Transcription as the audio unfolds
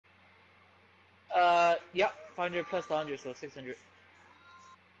Yep, 500 plus the 100, so 600.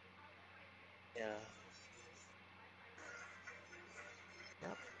 Yeah.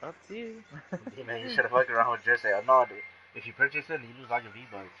 Yep, up to you. Yeah, man, you should have fucked around with just say, oh, no, dude. If you purchase it, you lose all your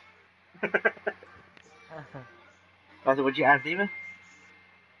V-Bucks. I said, would you ask Demon?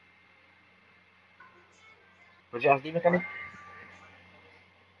 Would you ask Demon, Kenny?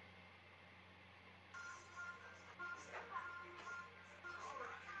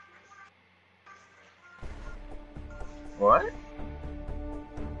 What?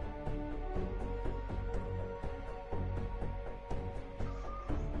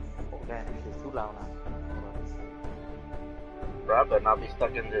 Oh, damn, this is too loud now. Bro, I better not be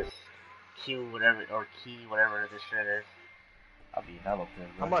stuck in this Q, whatever, or key, whatever this shit is. I'll be hella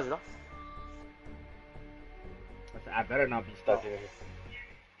pissed, bro. How much, though? I said, I better not be stuck in it.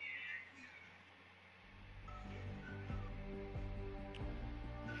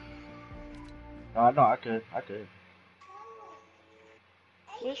 No, I could.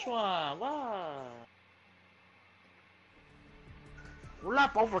 Which one? What?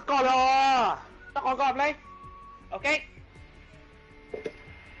 Wala pa over ko lo. Talk on play. Okay.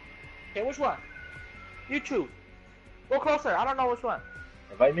 Okay, which one? You choose. Go closer. I don't know which one.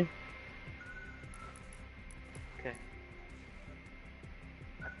 Invite me? Okay.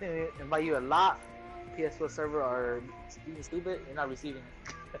 I think they invite you a lot. PS4 server are being stupid. You're not receiving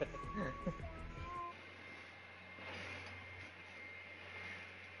it.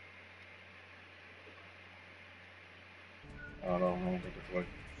 I don't know. I don't think it's working.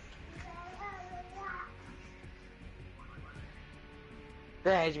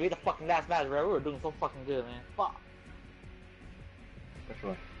 Damn, HB, the fucking last match, bro. We were doing so fucking good, man. Fuck. Which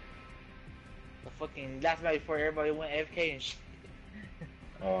one? The fucking last match before everybody went AFK and shit.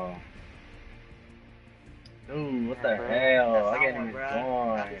 Oh. Dude, what Yeah, the bro. hell? I That's can't someone, even bro.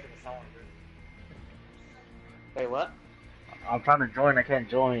 join. Wait, what? I'm trying to join. I can't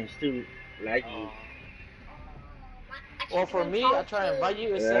join. It's too laggy. Oh. Well, for me, I try to invite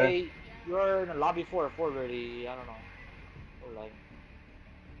you and say you're in the lobby 4 or 4 already. I don't know. Or like,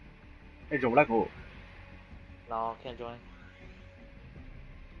 Hey, Joe, black hole. no, can't join.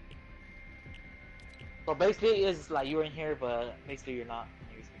 So basically, it's like you're in here, but basically you're not.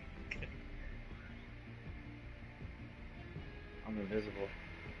 I'm invisible.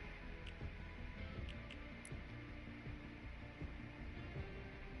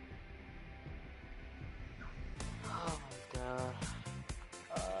 Oh my god.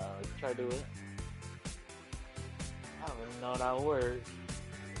 We can try to do it. I don't even know that word.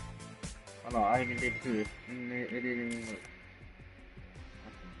 Oh no, I even did too. It didn't even work.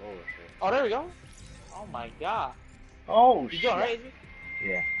 That's some bullshit. Oh, there we go. Oh my god. Oh, You shit. joined, right, AJ?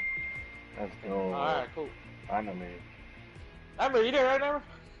 Yeah. Let's go. Alright, cool. I know, man. Remember, you there, right, Remember?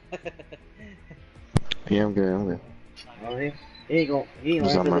 Yeah, I'm good. Oh, he ain't gonna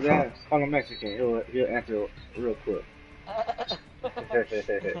Who's on answer my the guy. Call him Mexican. He'll answer real quick.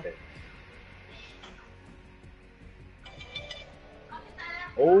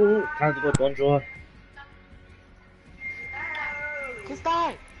 Oh, time to go bonjour. Kiss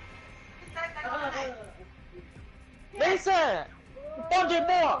die! Mason! Bonjour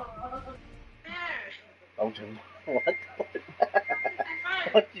more! Bonjour. What?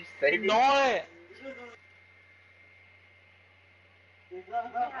 What did you say? No!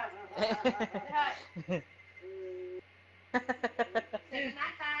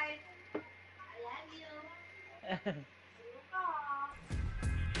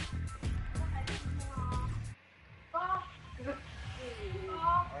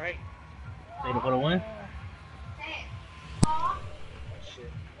 Alright. Ready for the win? Shit.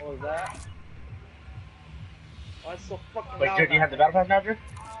 What was that? Why it's so fucking Wait, loud Drew, do you now? have the battle pass now, Drew?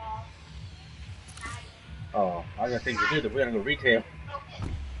 Oh, I was gonna think you do. We're gonna go retail.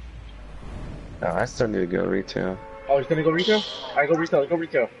 No, I still need to go retail. Oh, he's gonna go retail? Alright, go retail. Go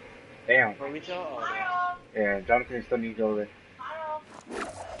retail. Damn. For retail? Oh, Yeah, Jonathan still needs to go there.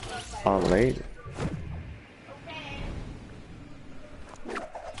 Oh, late.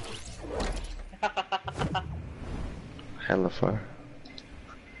 Hella far.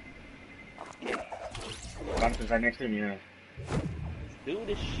 Jonathan's right next to me, yeah. Let's do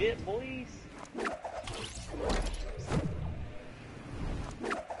this shit, boys.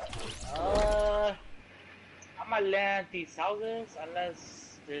 I might land these houses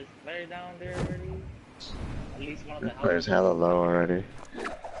unless there's player down there already. At least one of the This houses. player's hella low already.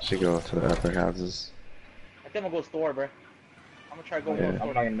 Should go to the upper houses. I think I'm gonna go store, bro. I'm gonna try to go Yeah. to store.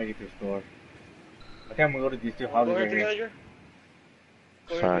 I'm not gonna make it to the store. I think I'm gonna go to these two houses Go right ahead here.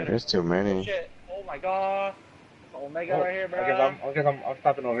 together. Fuck, there's too Oh many. shit! Oh my god! Omega right here, bro. I guess I'm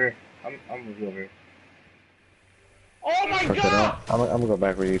stopping over here. I'm with you over here. Oh my Fuck that god! up. I'm gonna go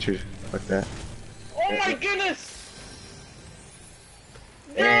back with you too. Fuck that. Oh my goodness!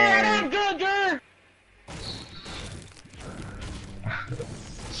 And I'm good, dude!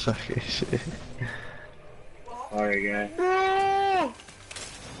 Fucking shit. alright, guys. Bro!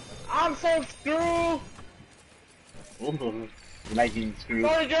 I'm so screwed! Ooh, you like getting screwed.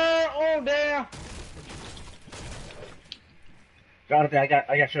 Sorry, girl! Oh, damn! Jonathan, I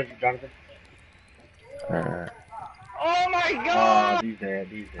got shot you, Jonathan. Alright. Oh my Oh, god! he's dead.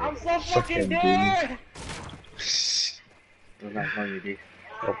 He's dead. I'm so fucking Fucking dead! Don't knock on you, dude.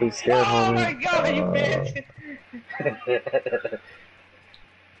 Don't be scared, Oh homie. my god, you bitch!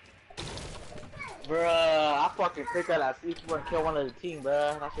 Bruh, I fucking picked that last C4 and killed one of the team,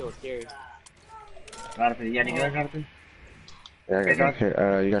 bruh. That shit was scary. Jonathan, you got any guns, Jonathan? Yeah, I got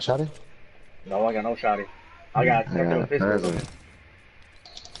here. You got shot in? No, I got no shotty. I got I got a pistol. present.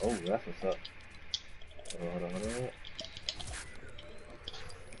 Oh, that's what's up. Hold on.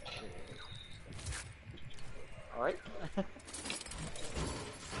 Alright.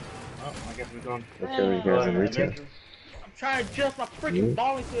 Oh, I guess we're going. Let's go, you guys in retail. I'm trying to adjust my freaking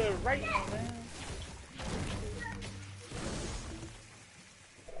ball into the right now, man.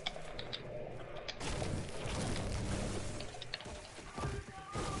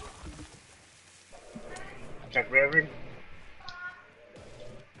 Check Reverend.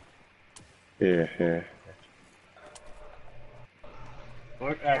 Yeah.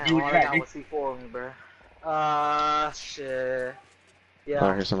 What? Man, Do all what I you got got, was C4 on me, bruh. Shit. Yeah.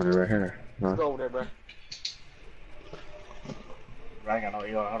 Oh, here's somebody right here. Let's Huh? go over there, bruh. I ain't got no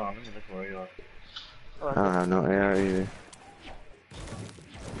AR. Hold on, let me look for AR. I don't have no AR either.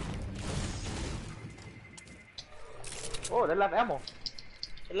 Oh, they left ammo.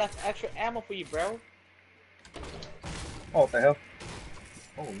 They left extra ammo for you, bro. Oh, what the hell?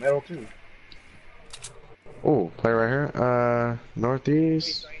 Oh, metal too. Oh, play right here.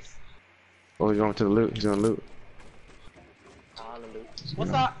 Northeast. Oh, he's going to the loot. He's gonna loot.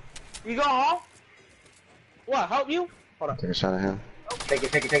 What's up? You go home? What, help you? Hold on. Take a shot at him. Take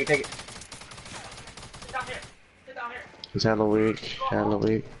it. Sit down here. Sit down here. He's hella weak. Hella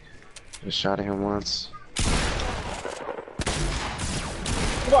weak. Just shot at him once.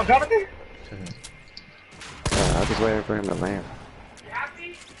 Come on, Jonathan. I was just waiting for him to land. You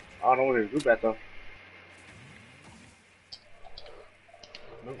happy? I don't know where his group at though.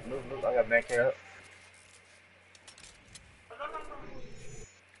 Nope. I got back here up.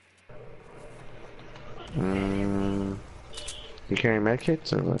 You carrying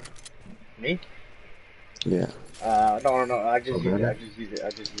medkits or what? Me? Yeah. No. I just used Bandit?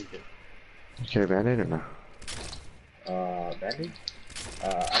 it. You carry bandit or no? Bandit?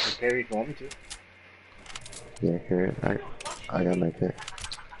 I can carry if you want me to. Yeah, carry it. I got medkit.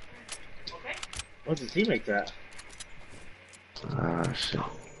 What's his teammates at? Ah, shit.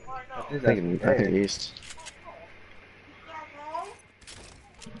 I I think east.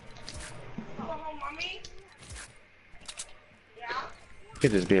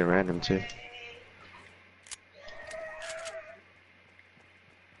 Could just be a random too.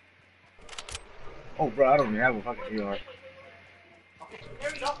 Oh, bro, I don't even have a fucking AR.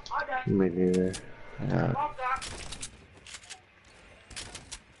 Me neither. Yeah.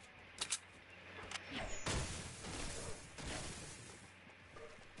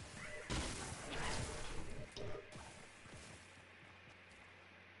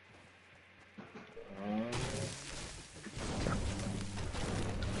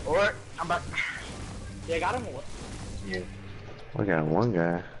 Alright, I'm back. Yeah, I got him or what? Yeah. We got one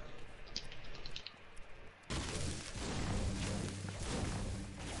guy.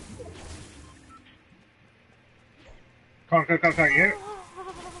 Come on, you hear it?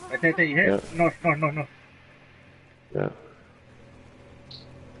 Right there, you hear it? Yep. No. Yeah.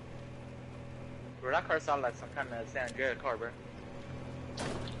 Bro, that car sounds like some kind of San Andreas car, bro.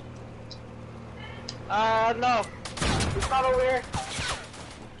 No. It's not over here.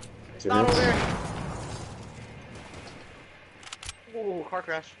 It's not over here. Ooh, car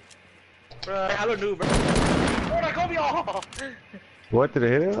crash. Bro, I don't know, bro. Oh, that got me off. What did it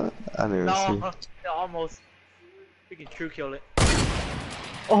hit him? I didn't even No, it almost. Freaking true killed it.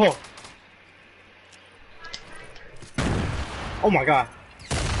 Oh! Oh my god.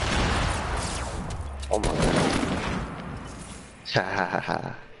 Oh my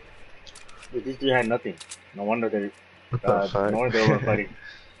god. Dude, this dude had nothing. No wonder they, What the fuck? no wonder they were fighting.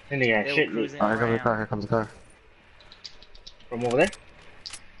 And they had They were shit cruising Oh, here comes the around. car, here comes the car. from over there.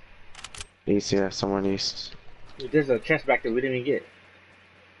 East, yeah, someone east. Dude, there's a chest back there we didn't even get.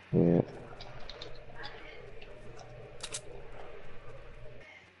 Yeah.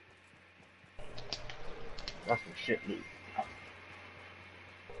 That's some shit loot.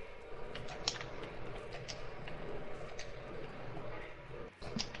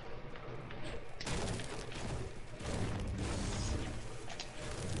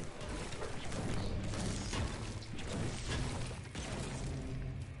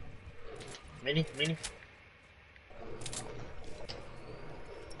 Mini.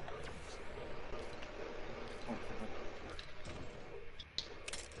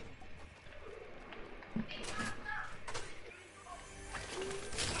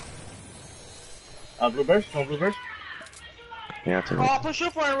 Bluebirds? No bluebirds? Yeah, I took Oh, it. push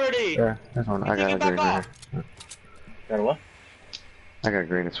up already. Yeah, that's one. I got Take a it back green right off. here. Got a what? I got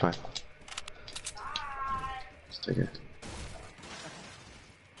green, it's fine. Let's take it.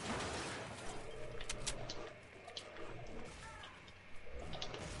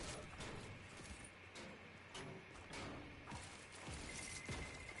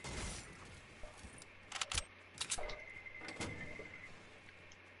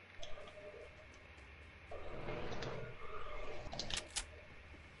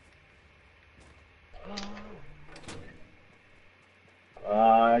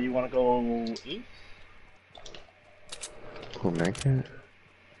 You wanna go east? Who make it?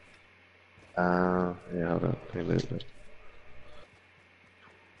 Yeah, hold up. They lose it.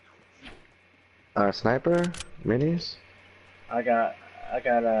 Sniper? Minis? I got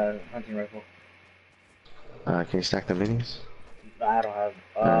a hunting rifle. Can you stack the minis? I don't have.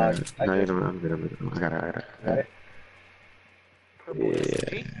 I No, you could. don't. I'm good. I got it. Got it? Purple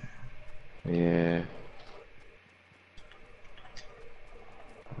SMG. Yeah.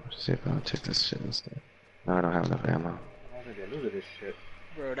 Let's see if I'll take this shit instead. No, I don't have enough ammo. I don't think I lose this shit.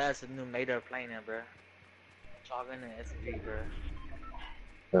 Bro, that's a new made up plane, bro. Shotgun and SMG, bro.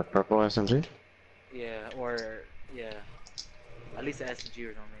 The purple SMG? Yeah, or yeah, at least the SMG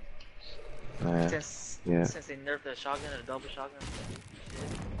or something. Yeah. Since they nerfed the shotgun or double shotgun, shit,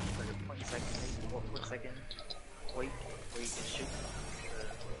 like a point second wait where you can shoot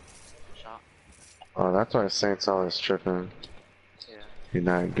the shot. Oh, that's why Saints always tripping. Yeah. You're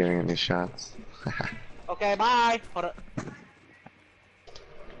not getting any shots. Okay, bye. Hold up.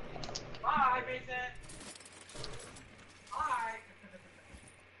 Bye, Mason. Bye.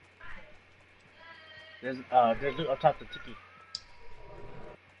 There's loot up top the tiki.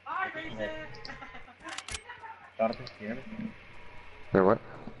 Bye, Mason. Jonathan, you hear me? Wait, what?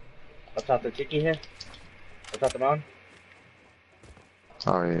 Up top the tiki here. Up top the mountain.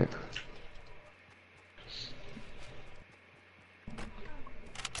 Oh, yeah.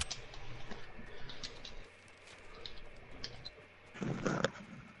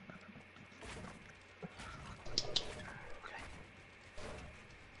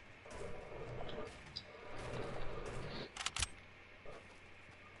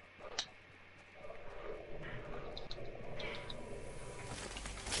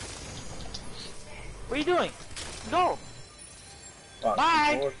 What are you doing? Go. Wow,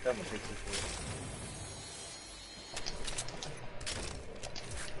 Bye. C4, 764.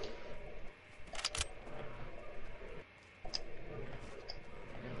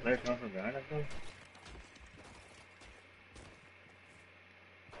 Players come from behind us though?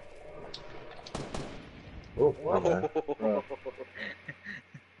 Oh, my bad. Bro.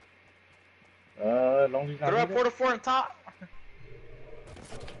 As long as he's not Throw a here. porta fort on top.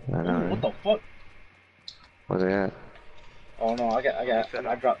 I know, Ooh, right? what the fuck? Where's it at? Oh no,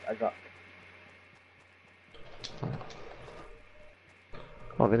 I dropped.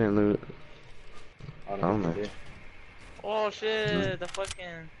 Oh, they didn't loot. Oh, Oh, no, man. Oh shit, the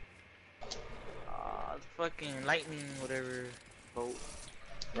fucking the fucking lightning whatever boat.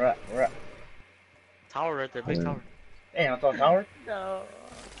 We're at. Tower right there, big tower. Hey, on top tower? No.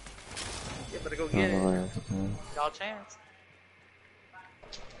 You better go Oh, get it. yeah. Y'all chance.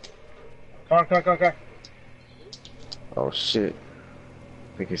 Car. Oh, shit.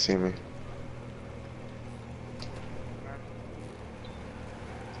 I think he see me.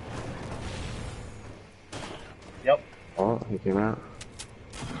 Yep. Oh, he came out.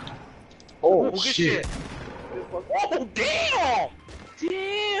 Oh, Oh, good shit. shit. Oh, damn!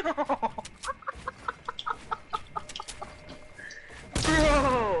 Damn! Bro!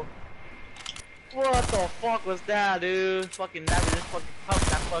 What the fuck was that, dude? Fucking never just fucking pumped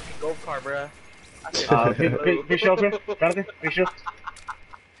that fucking go kart, bruh. Big shelter. Jonathan, big shelter.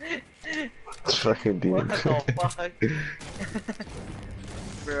 It's fucking deep. What the fuck?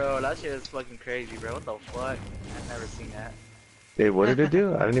 Bro, that shit is fucking crazy, bro. What the fuck? I've never seen that. Hey, what did it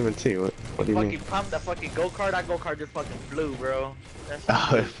do? I didn't even see. What do you Fucking mean? pump that fucking go kart. That go kart just fucking flew, bro. That shit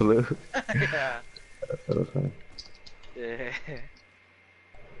Oh, it flew. yeah. Okay. Yeah.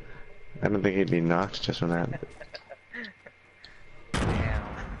 I don't think he'd be knocked just from that. Damn.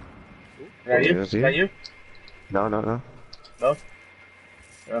 Is that you? That's Is that you? No, no, no. No?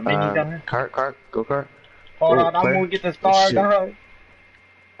 Mini's down here? Cart, go kart. Hold Oh, on, I'm player. gonna get the star, Shit. dog.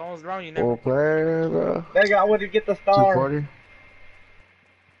 Phone's wrong, you never. Oh, player, bro. Nigga, I want to get the star. 240.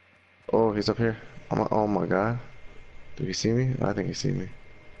 Oh, he's up here. Oh my god. Did he see me? I think he see me.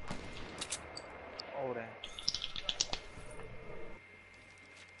 Oh, damn.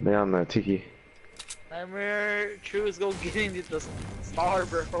 They on the tiki. Nightmare, True is go getting the star,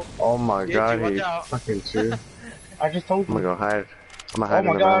 bro. Oh my Get god, you, watch he out. fucking true. I just told I'm you. gonna go hide. I'm gonna Oh hide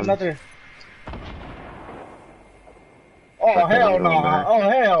my in the god, mountains. another. Oh Fuck that, hell I'm no! going back. Oh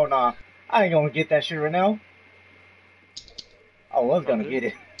hell no! I ain't gonna get that shit right now. I was gonna Okay. get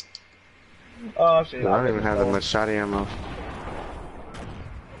it. Oh shit! Dude, I don't even have that much. much shotty ammo.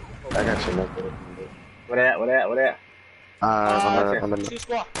 I got you, nothing. What at? What at? What at? On the. Two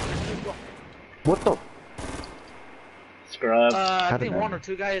squad. Two squad. What the? Scrub. I How think did one that- or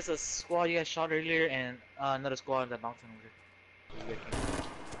two guys, a squad you guys shot earlier, and another squad in that mountain over there.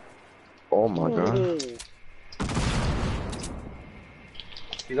 Oh my god. Ooh.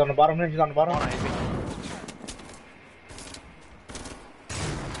 He's on the bottom here. He's on the bottom. Alright,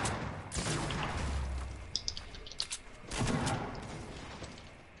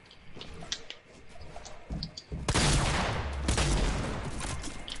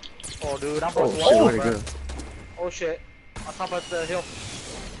 oh, dude, I'm Oh broke shit, one, where'd he bro. go? Oh shit. On top of the hill.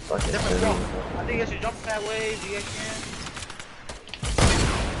 Fucking Different shit. squad. I think you guys should jump that way if you guys can.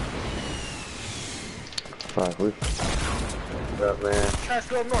 Fuck, we. What's up, man? Try to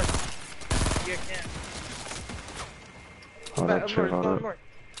go up north. If you guys can. Hold Back up, up chill, north, hold go up up. north.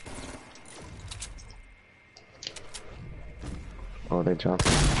 Oh, they jumped.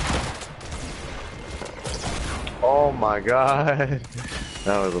 Oh my god.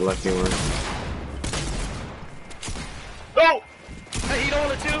 That was a lucky one. Go! Hey, you don't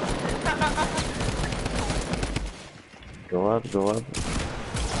want to too? Go up, go up.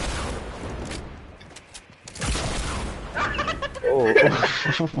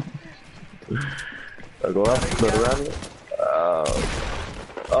 Oh. I'll go up, go around it.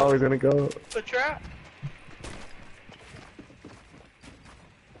 Oh, he's gonna go. The trap?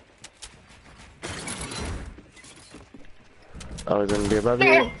 Oh, he's gonna be above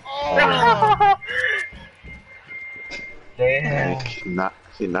you. Oh, Damn.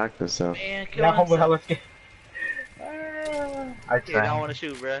 He knocked himself. man, kill Now himself. let's get. I Yeah, tried. don't want to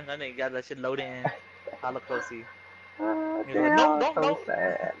shoot, bro. That nigga got that shit loaded in. I look close to you. He's Damn, like, no, so no, no.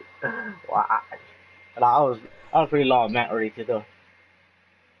 sad. Why? And I was pretty low on Matt already too though.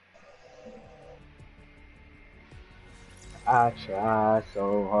 I tried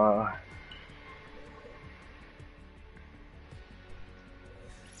so hard.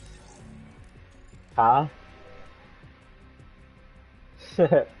 Huh?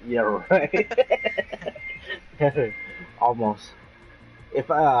 Yeah, right. Almost. If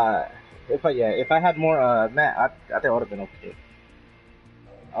I had more Matt, I think I would have been okay.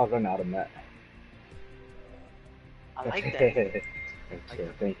 I was running out of Matt. I like that.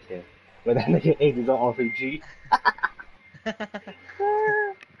 Thank you. But that nigga ate his own RPG.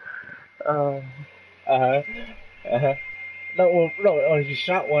 Uh-huh. Uh-huh. No, he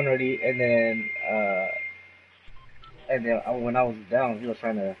shot one already, and then when I was down, he was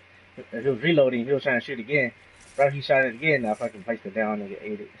reloading, he was trying to shoot again. Right when he shot it again, I fucking placed it down and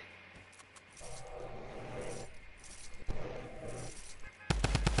ate it.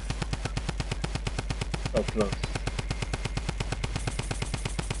 So close.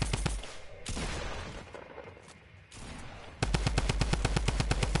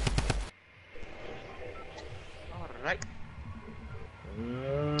 Alright.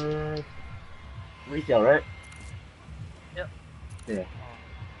 Retail, right? Yep. Yeah.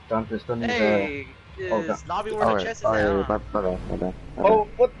 Don't need Hey, oh, is lobby where Oh, the chest is oh, at? yeah, Huh? my bad. Oh,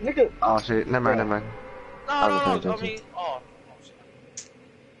 what, nigga? Oh shit, never mind, never mind. No, I was no, paying no. I attention. mean, oh shit.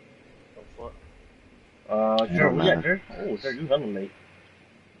 The fuck? Jer, we got matter. Jer. Oh, Jer, you hella late.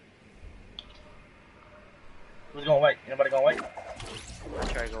 Who's going white? Anybody going white? I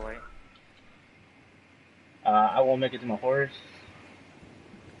try to go away. I won't make it to my horse.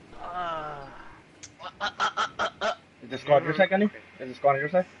 Is the squad your side, Gunny? Is the squad on your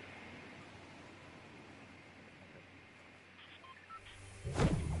side?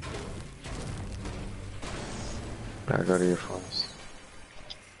 I go to your phones.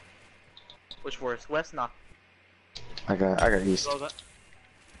 Which forest? West? Nah. I got east. Go that.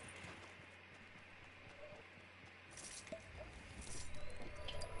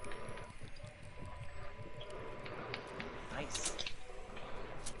 Nice.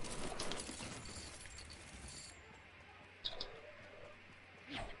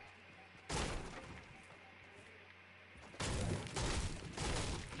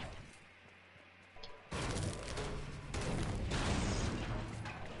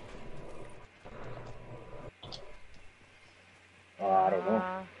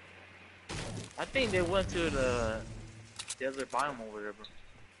 think they went to the other biome over there, bro.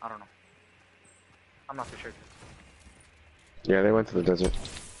 I don't know. I'm not for sure. Yeah, they went to the desert.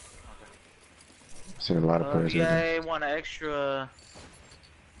 Seen a lot of players. Yeah, I want an extra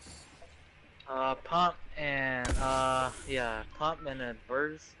pump and pump and a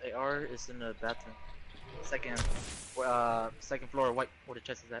burst AR is in the bathroom. Second floor, white where the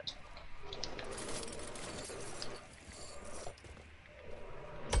chest is at.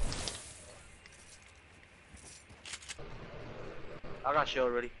 I got shield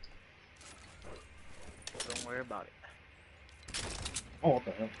already. Don't worry about it. Oh, what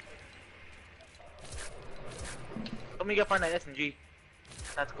the hell? Let me go find that SMG.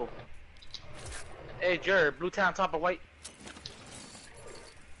 That's cool. Hey, Jer, blue town, top of white.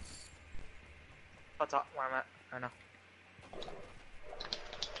 Up top, where I'm at right now.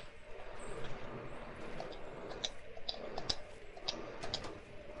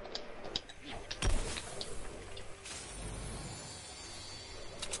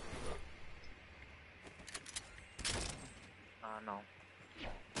 No.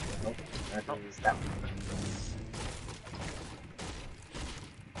 Nope. That thing is down.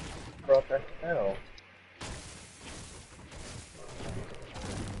 What the hell?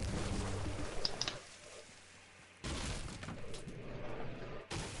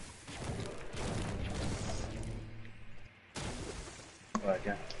 What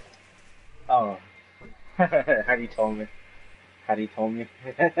again? Oh. How do you told me? How do you told me?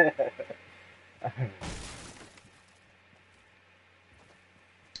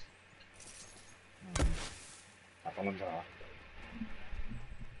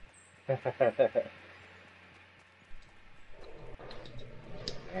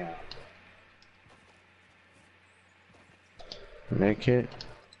 Yeah. Make it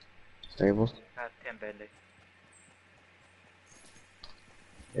stable. Got 10 bandit.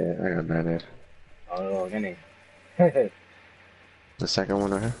 Yeah, I got banded. Oh, gini. The second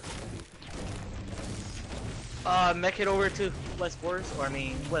one right here. Mech it over to West Forest, or I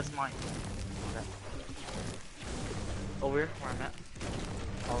mean West Mine. Okay. Over here, where I'm at.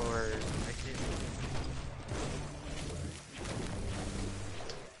 Or mech it.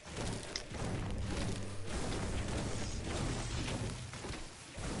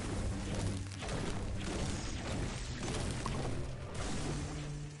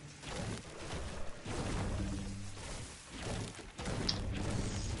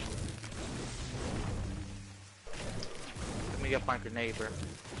 Let me get my grenade, bro.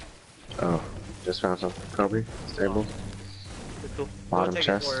 Oh, just found some. Kobe, stable. Cool. Bottom Take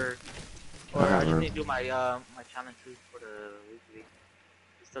chest. Or I I have just room. need to do my my challenge too for the weekly.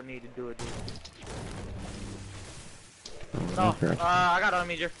 You still need to do it, dude. No, Okay. I got it on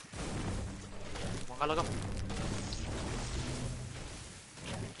me, Jer. Look up.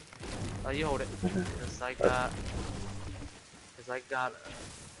 You hold it. Cause I got.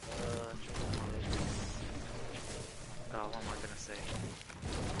 What am I gonna say?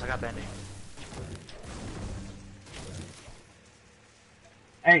 I got bandage.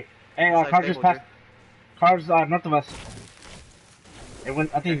 Hey, cars just passed. Cars north of us. It went.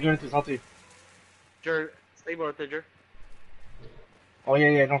 I think he's going to south too. Jer, stable right there, Jer. Oh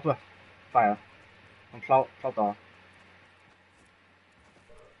yeah, northwest. Fire. I'm south off.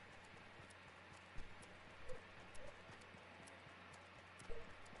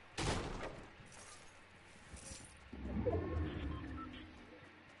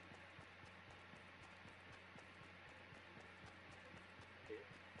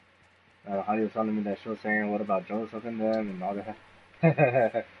 Holly was telling me that she was saying, what about Joseph and them and all that.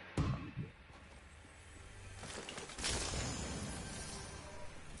 Yeah,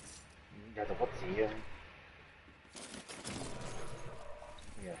 the what's here?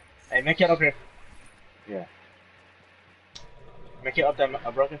 Yeah. Hey, make it up here. Yeah. Make it up there,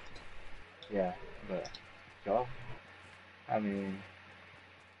 broken. Yeah, but Joe, I mean,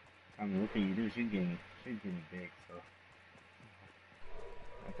 what can you do? She's getting big, so.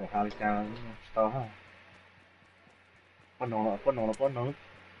 Okay, Holly's down, to her. Có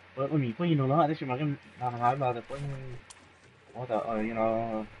mình có gì nó đấy chứ mà cái thằng nói mà có what the you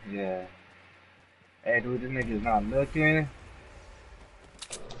know, yeah. Hey dude, this nigga is not looking.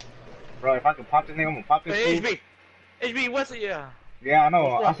 Bro, if I could pop this nigga, I'm gonna pop this Hey, fool. HB, what's it? Yeah. Yeah, I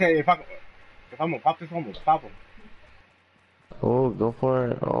know. I said if I'm gonna pop this one, I'm gonna pop him. Oh, go for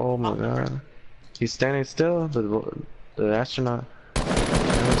it. Oh my god. He's standing still, the astronaut. Bro,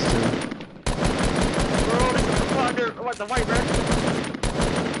 this is the under what the white, bro.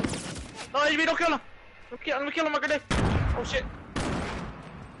 No, HB, don't kill him. Let me kill him, my grenade. Oh shit.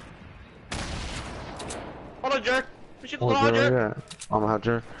 Hold on, Jer. We should Oh, hold on, Jer, Jer. yeah. I'm a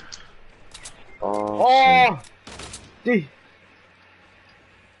Jer. Oh. Oh! D.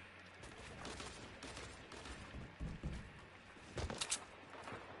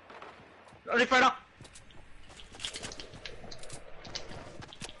 Only fire up.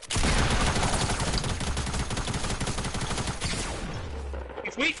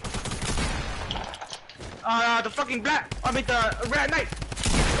 It's weak. The fucking black. I mean the red knight.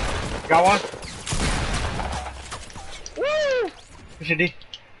 Got one. Woo! Push it, D.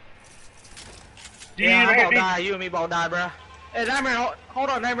 D, Yeah, I'm right about to here, die. You and me about to die, bro. Hey, Nightmare, hold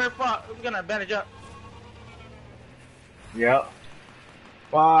on, Nightmare. Fuck, we're gonna bandage up. D. Yep.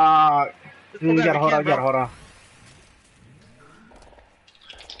 Fuck. Just Dude, pull you back gotta if hold you on, can, you gotta bro. hold on.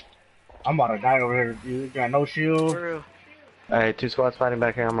 I'm about to die over here, dude. You got no shield. For real. Hey, 2 squads fighting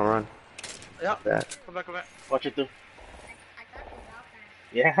back here. I'm gonna run. Yep. That. Come back, come back. Watch it through. I got the ball back.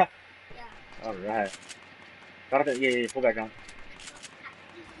 Yeah. Yeah. Alright. Got it. Yeah, pull back down.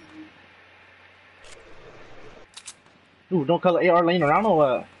 Dude, don't color AR lane around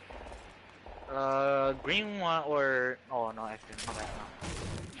or what? Green one or... Oh, no, actually, no, no.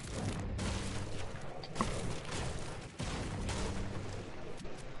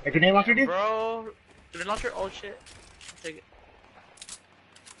 Hey, grenade launcher, dude? Bro, grenade launcher? Oh shit. Take it.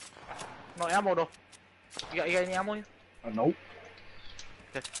 No ammo though. You got any ammo? Nope.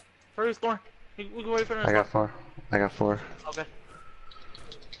 Okay. Hurry, Storm. We can wait for the I got 4. I got 4. Okay.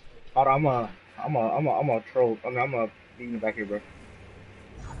 Hold on, I'm a troll. I mean, I'm a beat you back here, bro.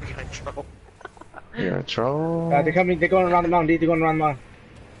 We got trouble. You're a troll. They're coming. They're going around the mountain, dude. They're going around the mountain.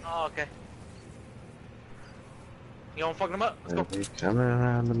 Oh, okay. You gonna fuck them up? Let's go. They're coming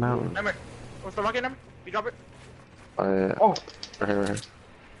around the mountain. Number. What's the rocket number? You drop it? Oh, Right here, right here.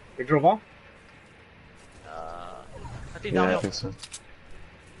 they drove off. I think Yeah, I downhill. think so.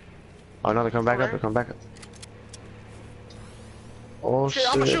 Oh no, they're coming back up. They're coming back up. Oh Shit,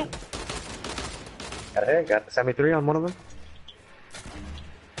 shit. I'm gonna shoot. Got a hit. Got the 73 on one of them.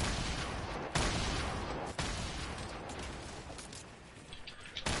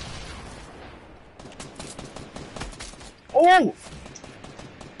 Oh!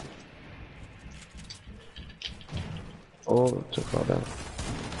 Oh, took all down.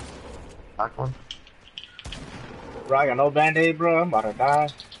 Back one. Bro, I got no band-aid, bro. I'm about to die.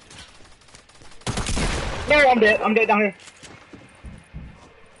 No, I'm dead. I'm dead down here.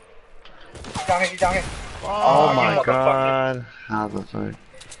 He's down here. He's down here. Oh, you my motherfucker. god. How the fuck?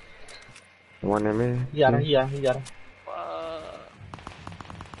 The one near me? He got him. He got him. He got him.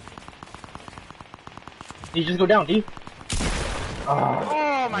 You just go down, D.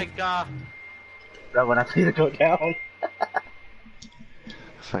 Oh, Oh my god. bro, when I see you go down.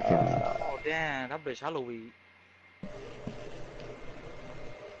 Fucking. Oh damn, that bitch Halloween.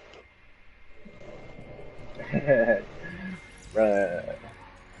 Bruh.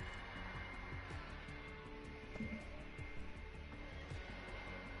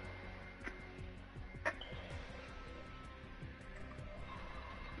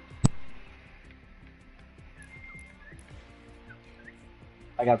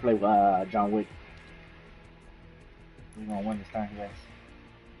 I gotta play John Wick. We're gonna win this time, guys.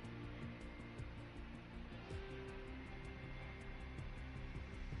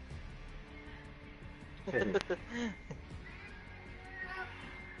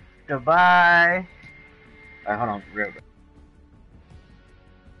 Goodbye. Alright, hold on. Real.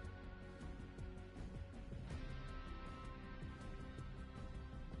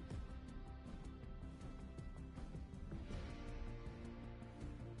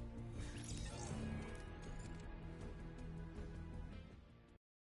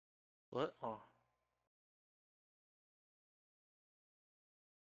 What? Oh.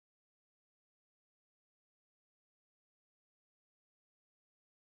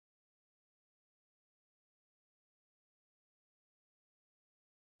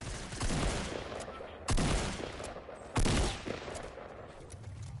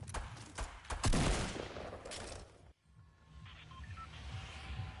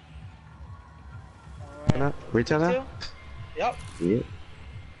 Retail now? Two? Yep. Yeah.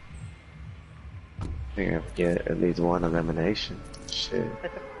 I think I have to get at least one elimination. Shit.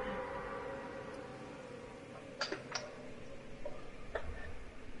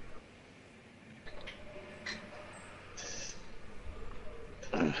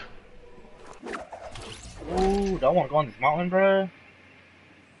 Ooh, don't want to go on this mountain, bro.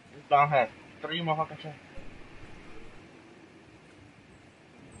 This mountain has 3 motherfucking shots.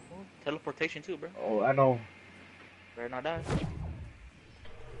 Teleportation too, bro. Oh, I know. Better not die.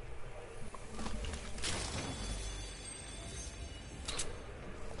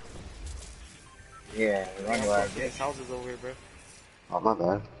 Yeah, run your ass, There's bitch. houses over here, bro. Oh, my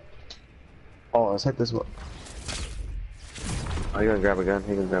bad. Oh, let's hit this one. Oh, he gonna grab a gun.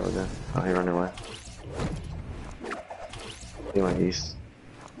 He gonna grab a gun. Oh, he running away. He went east.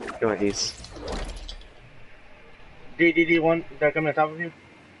 He went east. D1, they're coming on top of you.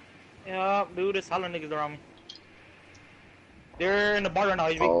 Yeah, dude, there's hella niggas around me. They're in the bar right now,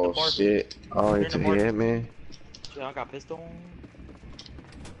 HB. Oh the bar. shit. Oh, he hit me. Yeah, I got pistol.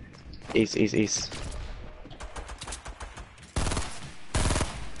 East, east, east.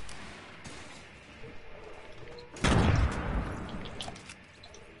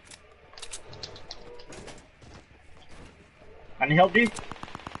 I need help, D.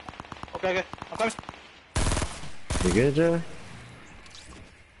 Okay, I'm coming. You good, Joe?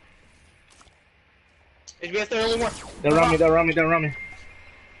 HB, stay one more. They're around me, they're around me, they're around me.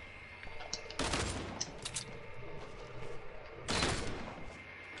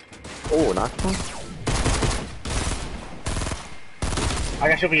 Oh, knocked him? I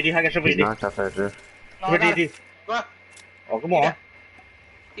got shield for you, D. I got shield for you, He's D. knocked out there, Joe. No, I Come got here, D. it. Go ahead. Oh, come on.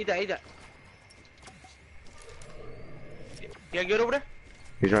 Eat that. Yeah, good over there?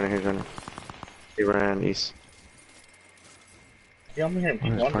 He's running, he's running. He ran east. Yeah, I'm hearing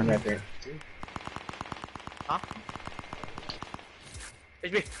people Oh, wandering he's right there. Huh?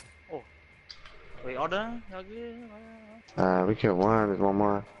 HB. Oh. Wait, all done? Y'all good? We killed one, there's one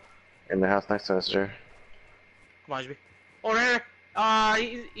more. In the house next to us, Joe. Come on, HB. Oh, right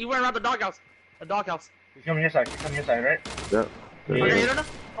here. He went around the doghouse. The doghouse. He's coming your side, right? Yep. Yeah. Okay, you don't know?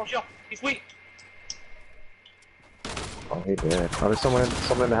 Oh, shit. He's weak. Oh, he did. Oh, there's someone in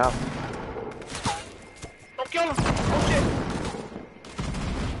the house. Don't kill him. Oh, shit.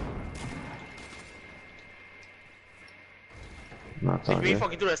 Not all HB good.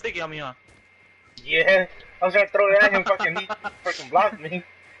 fucking threw that sticky on me, huh? Yeah. I was trying to throw it at him, fucking, he fucking blocked me.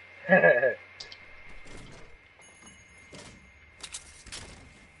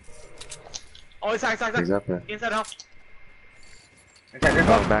 Oh, inside. He's up there. Inside the house. Inside this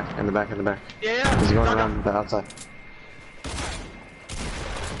Oh, one? back, in the back. Yeah. He's going Dog around the outside.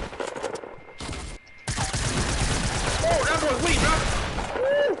 Oh, that boy's weak, bro.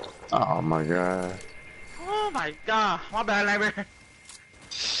 Oh my god. Oh my god. My bad, neighbor.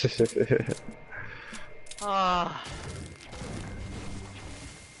 Ah.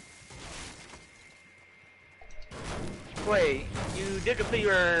 Wait, you did complete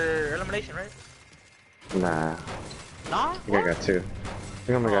your elimination, right? Nah. Nah? I think I got two. I think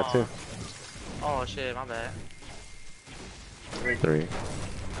I only got two. Oh shit, my bad. Three.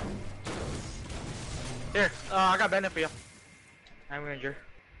 Here, I got bandit for you. I'm ranger.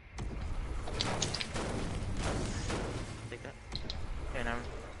 Take that. Okay, now.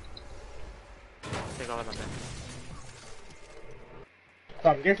 Take all of my bandit. So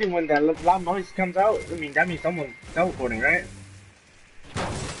I'm guessing when that loud noise comes out, I mean, that means someone's teleporting, right?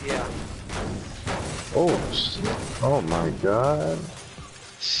 Yeah. Oh shit. Oh my god.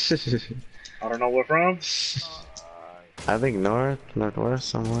 I don't know where from. I think northwest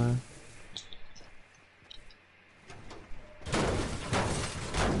somewhere.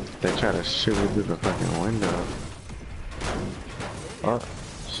 They try to shoot me through the fucking window. Oh,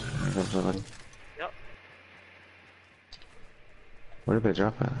 shit, there comes somebody. Yep. Where did they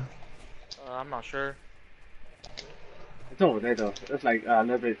drop at? I'm not sure. It's over there though. It's like a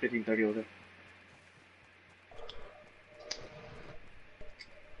little bit 15-30 over there.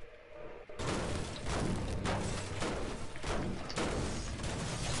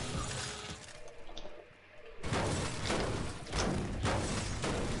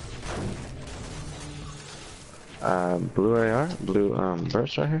 Blue AR? Blue,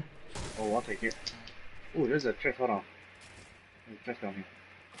 burst right here? Oh, I'll take it. Oh, there's a trick. Hold on. There's a trick down here.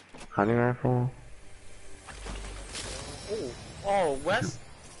 Hunting rifle? Oh, West?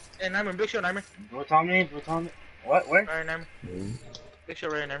 And I'm in Big Show, Nightmare. What's on me? What? Where? Right, Nightmare. Big Show,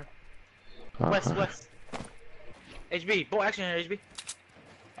 right, Nightmare. Oh, West. HB, bolt action here, HB.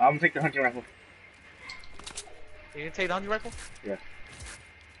 I'm gonna take the hunting rifle. You can take the hunting rifle? Yeah.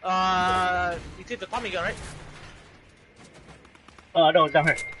 You take the Tommy gun, right? No, it's down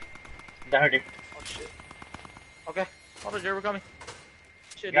here. Down here, dude. Oh shit. Okay. Hold on, Jerry, we're coming.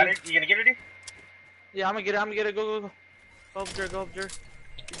 Shit, You got dude. it? You gonna get it, dude? Yeah, I'm gonna get it. Go. Go up, Jerry, You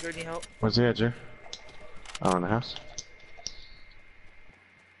Jerry need help. Where's he at, Jer? Oh, in the house?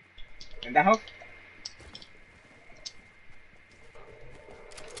 In that house?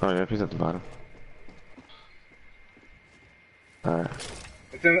 Oh, yeah, he's at the bottom. Alright.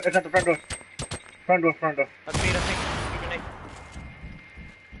 It's at the front door. Front door. That's me. Keep your name.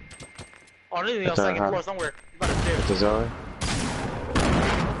 Oh, this is on It's second how- floor somewhere. You better stairs. It's a Zoe?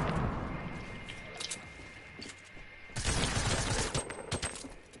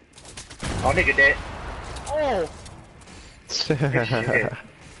 Oh, nigga dead. Oh! Shit.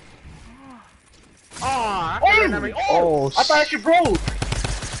 Oh! Oh, I thought that shit broke.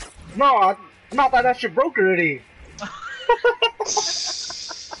 No, I thought that shit broke already.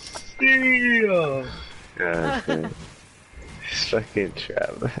 Damn. God, damn. Fucking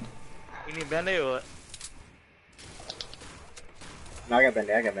trap. You need Band-Aid or what? No, I got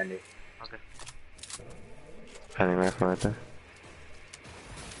Bendy. Okay. Penny rifle right there.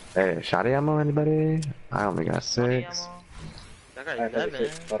 Hey, shotty ammo, anybody? I only got 6. Ammo. That got I got 11.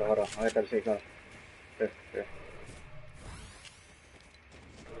 36. Hold on. I got 36. Hold on. There.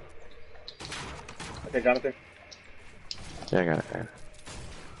 Okay, Jonathan. Yeah, I got it. Yeah.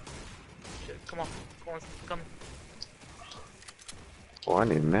 Shit, come on. Come. Oh, I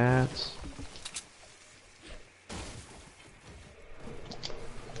need mats.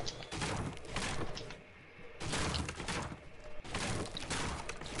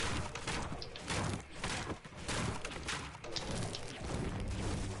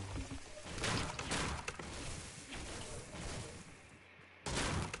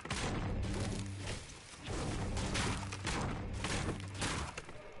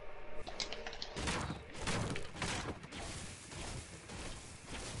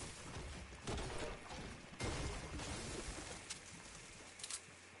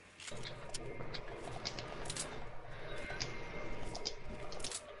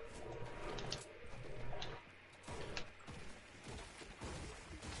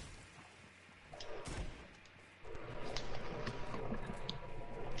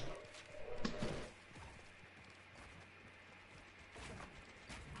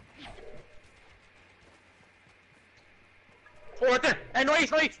 Oh, right there! Hey, noise!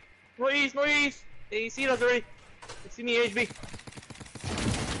 They see us already. They see me, HB.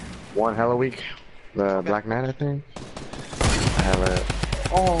 One hella weak. The Black Man, I think. I have a.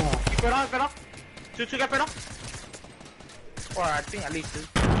 Oh. You fed off? Two got fed off? Or I think at least 2.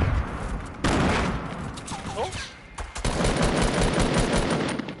 Oh?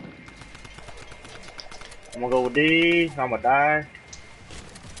 I'm gonna go with D. I'm gonna die.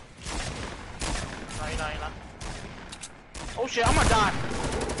 Nah. Oh shit, I'm gonna die.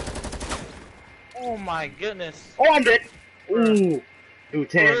 Oh my goodness. Oh, I'm dead. Ooh. Do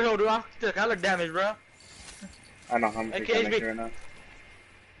 10. For real, dude, I took hella damage, bro. I know. I'm Hey, taking KHB. that right now.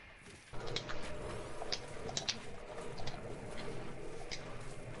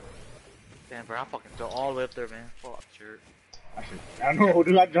 Damn, bro, I fucking fell all the way up there, man. Fuck, sure. I know,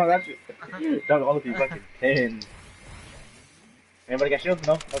 dude. I jumped that shit. Jumped all of you fucking 10. Anybody got shield?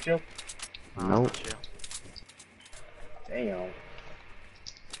 No shield? Nope. Chill. Damn.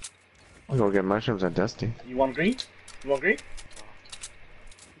 I'll go get mushrooms at Dusty. You want green? Okay.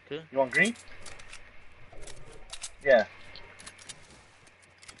 You want green? Yeah.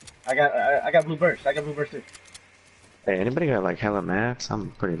 I got blue burst. Too. Hey, anybody got like hella mats?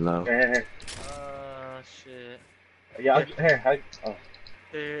 I'm pretty low. Here. Shit. Yeah, here. Oh.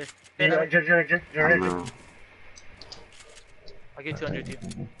 Here. I don't know. I'll get 200 to you.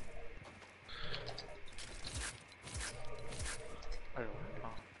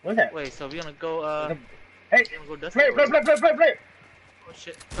 What's that? Wait, so we gonna go, Hey! we gonna go Dusty? Play! Oh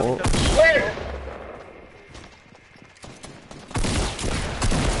shit. Wait!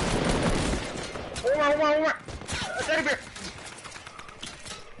 Over! A teddy bear!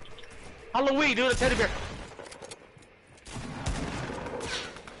 Halloween, dude, a teddy bear!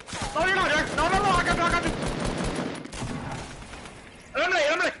 No, you're not there! No, I got you!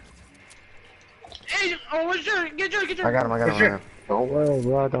 Eliminate! Hey, oh, where's your? Get your! I got him. Don't worry,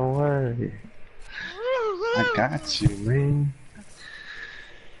 bro. Don't worry. I got you, man.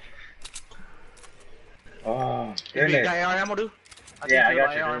 Oh, You got AR ammo, dude? Yeah, I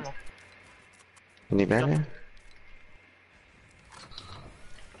got you, AR dude. ammo. Any better?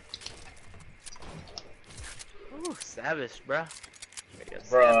 Ooh, savage, bruh.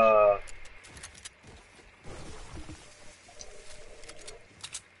 Bruh.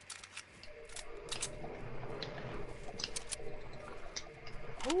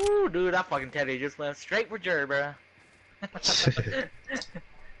 Ooh, dude, that fucking teddy just went straight for Jerry, bruh.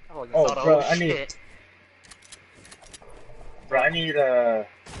 Oh, bro, I need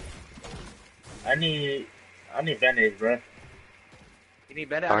Band-Aids, bro. You need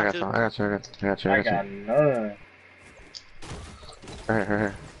Band-Aid? Oh, I got you. I got none.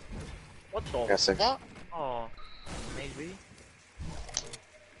 Here. What the got 6. fuck? Oh, maybe.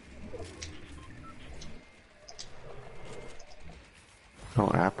 Oh,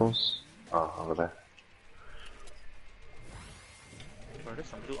 apples. Oh, over there. Bro, there's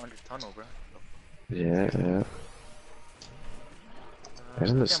some blue under tunnel, bro. Yeah.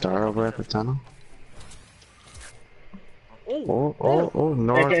 Isn't the damn, star what over at the the tunnel? Oh, Hey, can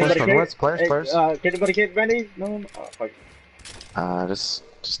Northwest, anybody carry? northwest, players, Hey, players. can anybody carry bandages? No, no. Oh, fuck.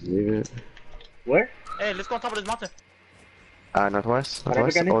 Just leave it. Where? hey, let's go on top of this mountain. Northwest, Whatever,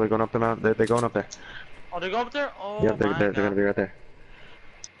 northwest. Kenny. Oh, they're going up the mountain. They're going up there. Oh, they go up there? Oh Yep, my they're gonna god. be right there.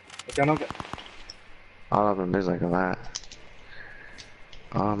 Okay, no. All of them. There's like a lot.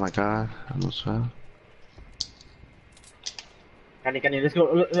 Oh my god, I almost fell. Kenny, let's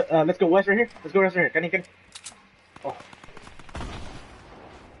go west right here. Let's go west right here. Kenny. Oh,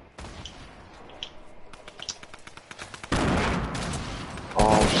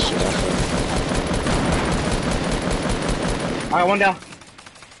 Oh shit. alright, one down.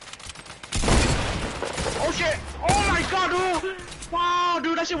 Oh shit! Oh my god, dude! Wow,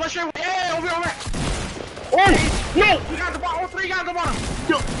 dude, that shit went straight. Hey, over here. Oh, no! We got the bottom. All three got the bottom.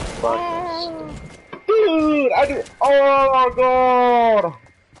 Oh, dude, I did. Oh god.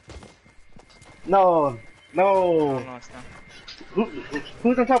 No, No, no. it's not.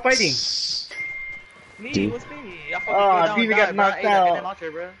 Who's on top fighting? Me, Dude. it was me. I fucking Ah, go down Stevie and got died, bro. I knocked ate that grenade out.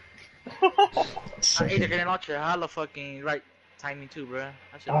 launcher, bro. I ate the grenade launcher. Hella fucking right timing too, bro. That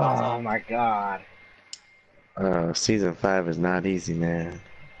shit bounce Oh off. my god. Season 5 is not easy, man.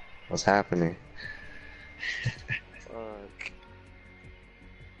 What's happening? Fuck.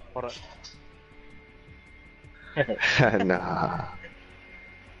 Hold up. Nah.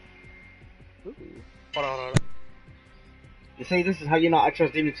 Hold on. You say this is how you know I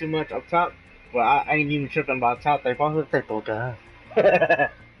trust Demon too much up top? Well, I ain't even tripping about top. They probably take God.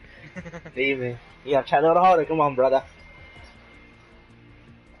 Demon. Yeah, try a little harder. Come on, brother.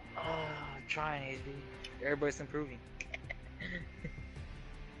 I'm trying, dude. Everybody's improving.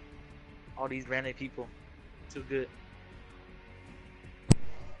 All these random people. Too good.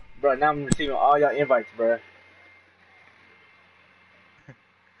 Bro, now I'm receiving all your invites, bro.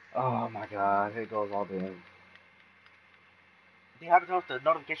 Oh my god, here goes all the. You have to go to the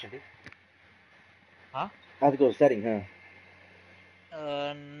notification, dude. Huh? I have to go to setting,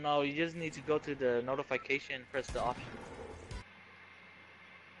 huh? No, you just need to go to the notification, press the option.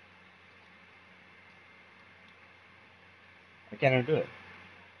 I can't even do it.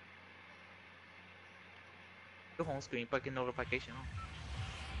 Go home screen, fucking notification on.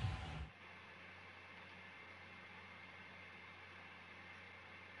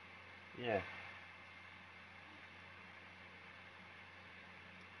 Yeah.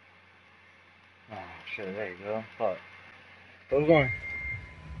 Oh shit, there you go. Fuck. Where's going?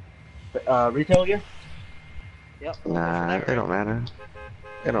 Retail again? Yep. Nah, it don't matter.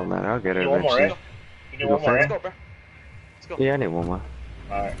 It don't matter. I'll get it You need one more, eventually. right? You You need go one more, Let's right? go, bro. Let's go. Yeah, I need one more.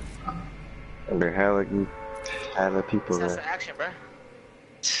 Alright. And they're hella people That's the there. action,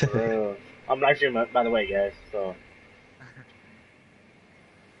 bro. I'm live streaming, by the way, guys. So.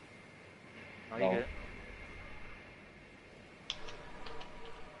 Oh, you good?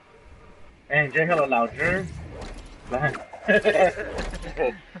 And Jay, hello, louder. Lan.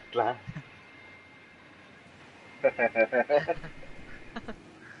 Lan.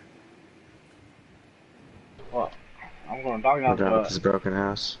 Well, I'm going to dog I'm out done with the. this broken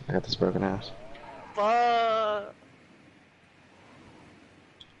house. I got this broken house. Fuck.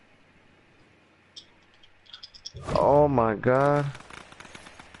 Oh my god.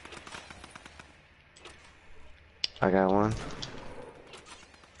 I got one.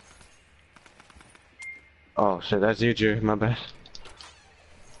 Oh shit, that's you, Drew. My bad.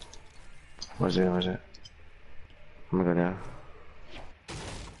 Where's it? I'm gonna go down.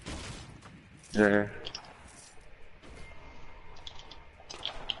 There.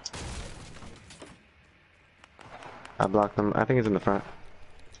 I blocked him. I think he's in the front.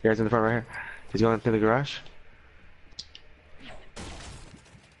 Yeah, he's in the front right here. He's going through the garage.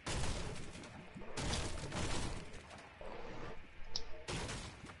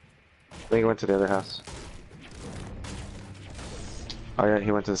 I think he went to the other house. Oh yeah,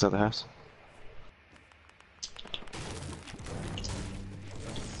 he went to this other house.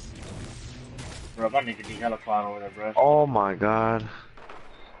 Bro, my nigga D hella flying over there, bro. Oh my god.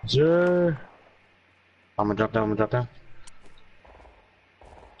 Sure. I'm gonna drop down. He's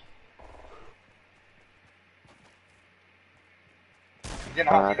in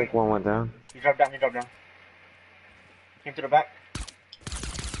the house. I think one went down. He dropped down. Came to the back.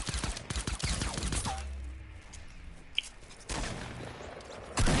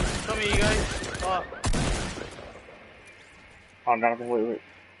 Come here, you guys. Oh, no, wait.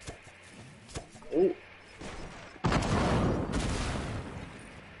 Ooh.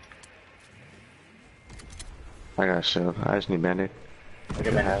 I got a shield. I just need band-aid. Look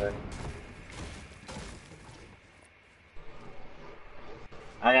at that.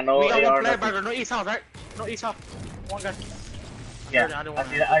 I got no We got AR. one player, Nothing. brother. No east house, right? No east house. One guy. Yeah, I didn't I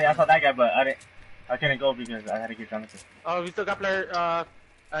see that. I saw that guy, but I didn't. I couldn't go because I had to get Jonathan. Oh, we still got player.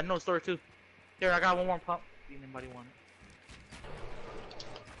 No store too. Here, I got one more pump. If anybody want it.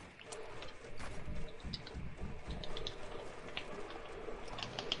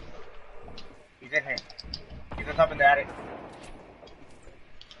 He's in here. He's on top in the attic.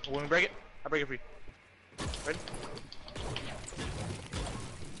 When we break it, I break it for you. Ready?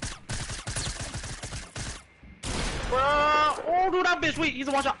 Oh, dude, that bitch weak. He's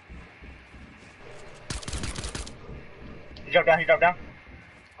a watch out. He dropped down. He dropped down.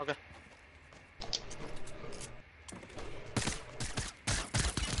 Okay.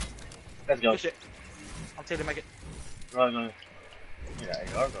 Let's go. Good shit. I'm taking make it. Go.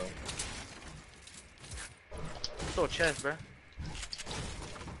 Yeah, AR go. Throw a chest, bro.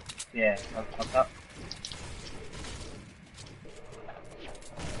 Yeah, up top.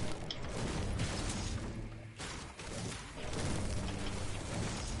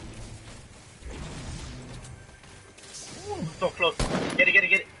 Ooh, so close. Get it.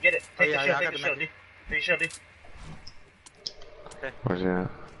 Take the shield, take the shield, D. Take the shield, D. Okay. Where's it at?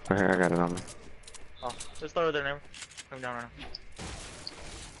 Right here, I got it on me. Oh, just throw it there, neighbor. Come down right now.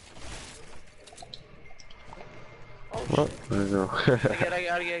 Oh, What? shit. There you go.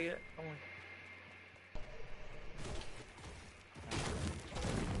 I get it. Come on.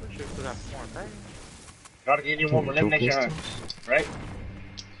 Pretty sure we still got more, right? Gotta get you one more elimination, huh? Right?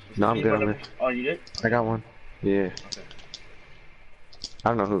 No, I'm good on it. Oh, you good? I got one. Yeah. Okay. I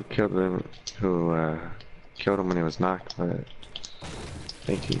don't know who killed him, killed him when he was knocked, but I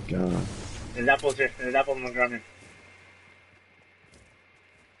think he gone. There's apples here. There's apples on the ground here.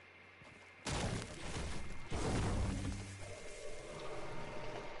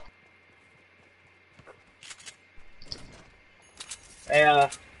 Hey,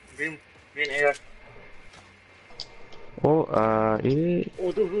 green AR. Oh, yeah.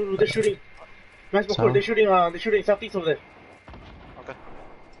 Oh, dude, they're shooting. Nice before, So? they're shooting southeast over there. Okay.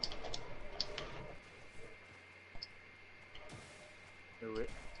 Do it.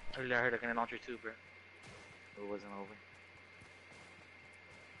 Earlier I heard a cannon launcher too, bro. It wasn't over.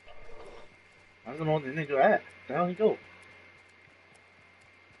 I don't know where the nigga at. The hell he go?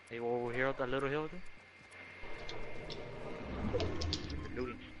 Hey, over here, that little hill there. They're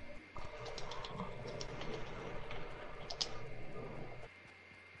looting.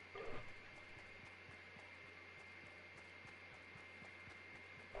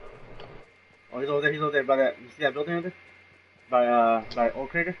 Oh, he's over there by that, you see that building over there? By Old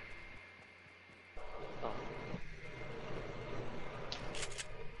Crater? Oh.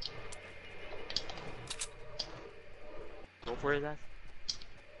 Go for it, guys.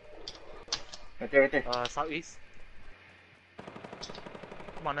 Right there. Southeast.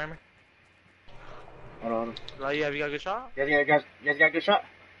 Come on, Nermer. Hold on. Like, yeah, you got a good shot? You guys got a good shot?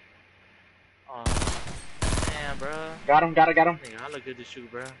 Oh, damn, bro. Got him. Nigga, I look good to shoot,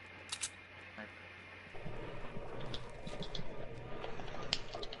 bro.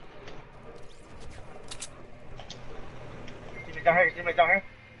 Teammates down here?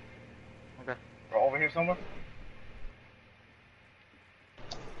 Okay. Or over here somewhere?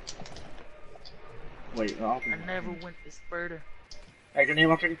 Wait, no, I never went this further. Hey, grenade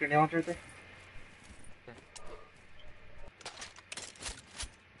launcher right there. Okay.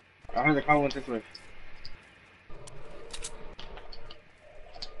 I heard the car went this way.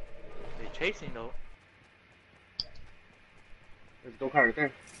 They're chasing, though. There's a go-kart right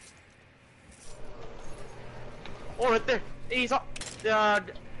there. Oh, right there. He's up.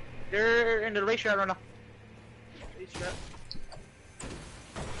 They're in the racetrack right now. Racetrack.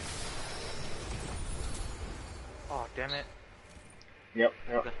 Oh, damn it. Yep.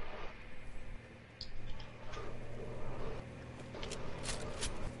 Okay.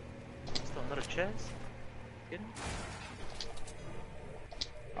 Still another chest? Kidding?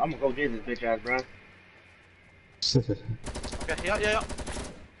 I'm gonna go get this bitch ass, bro. Okay, yeah.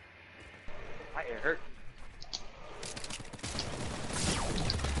 My ear hurt.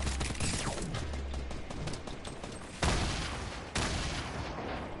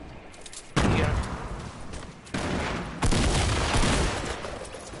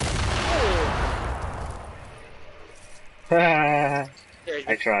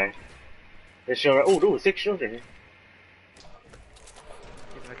 I tried. There's sure. Oh, dude, 6 shields in here.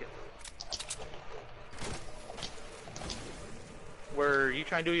 Were you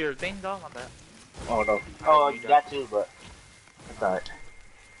trying to do your thing, though? My bad. Oh no. Oh, you got to, but that's alright.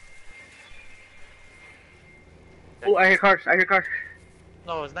 Oh, I hear cars.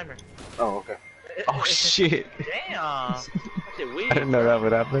 No, it's Nightmare. Oh, okay. Oh shit. Damn. shit weak. I didn't know that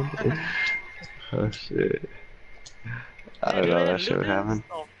would happen. Oh shit. I didn't know that shit would happen.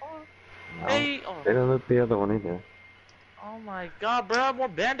 Oh, fuck. No. Hey, oh. They didn't look the other one either. Oh my god, bro, more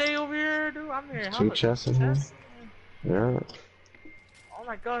band-aid over here, dude. I'm here. Two chests in here? Yeah. Oh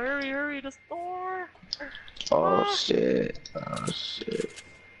my god, hurry, the store. Oh Ah. shit. Oh shit.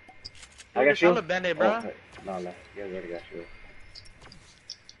 I got you. Band-aid, bro. Oh, no, yeah, we already got you.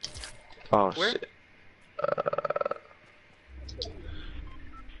 Oh Where? shit.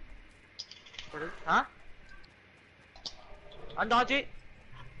 What is? Huh? I'm dodgy.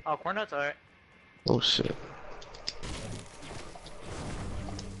 Oh, corn nuts, alright. Oh shit.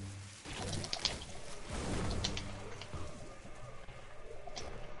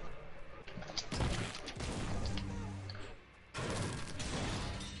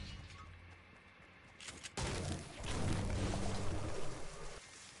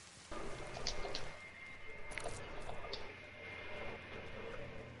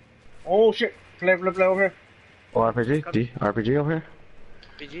 Oh shit! Play over here. Oh, RPG? D? RPG over here?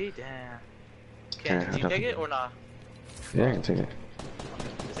 BG, damn. Yeah, Can you take it or not? Yeah, I can take it.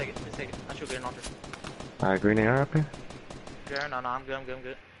 Just take it. I should get an offer. Alright, green AR up here? Yeah, no, I'm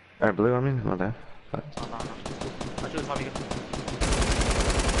good. Alright, blue, I mean, my bad. No. I should have you.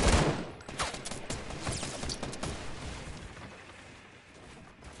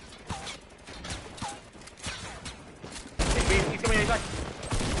 Hey, he's coming inside.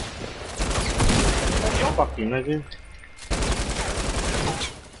 Fuck you, nigga.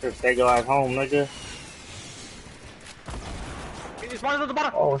 Just stay your ass home, nigga. He's spawning at the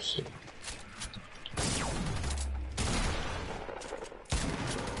bottom. Oh shit.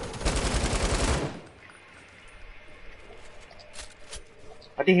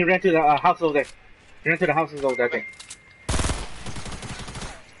 I think he ran to the house over there. He ran to the houses over there, I think.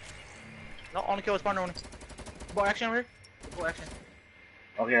 No, only kill his partner only. Go action over here. Go action.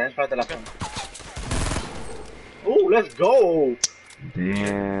 Okay, let's try the last one. Ooh, let's go!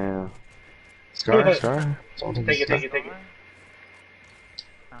 Damn. Scar. Take it.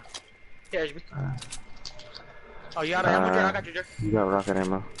 Yeah, HB. Oh, you got an ammo, Jer? I got you, Jer. You got rocket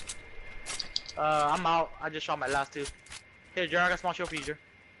ammo. I'm out. I just shot my last two. Here, Jer, I got small shield for you, Jer.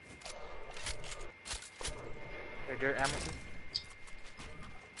 Here, Jer, ammo.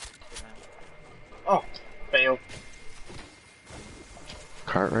 Oh, fail.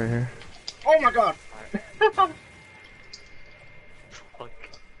 Cart right here. Oh my god! Fuck.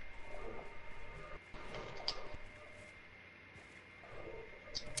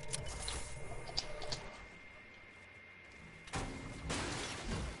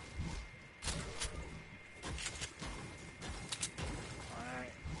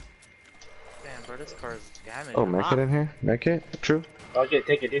 Alright. Damn, bro, this car is damaged. Oh, make it in here? Make it? True? Okay,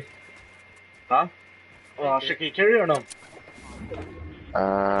 take it, dude. Huh? Should he carry or no? Shit, bro.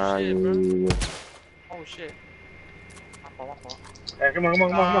 Yeah. Oh shit. My fault. Hey, come on.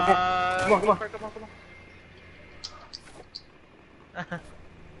 Come on.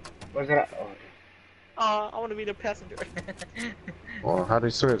 Where's that at? Oh, okay. I want to be the passenger. Well, how do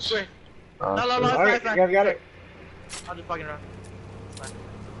you switch? Wait. Oh, No, shit. Alright, it's fine. you guys got it. I'm just fucking around. It's fine.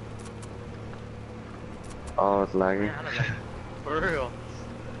 Oh, it's lagging. Man, I don't like it. For real.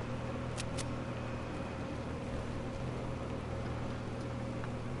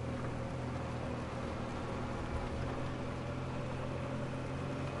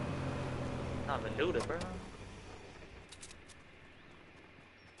 Not even looted, bro.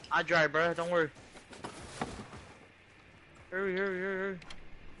 I drive, bro. Don't worry. Hurry.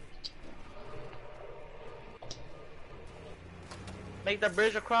 Make the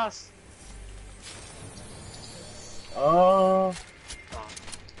bridge across. Oh. Oh,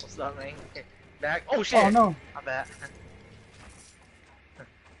 what's up, man? Back. Oh shit. Oh no. My bad.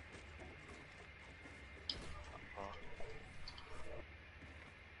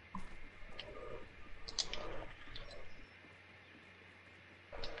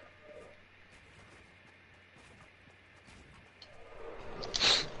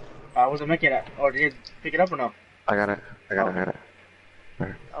 Where's the mech at? Or did you pick it up or no? I got it. Alright.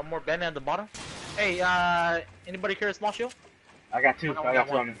 More bandit at the bottom. Hey, anybody carry a small shield? I got two. I got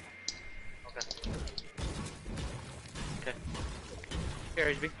two on me. Okay. Here,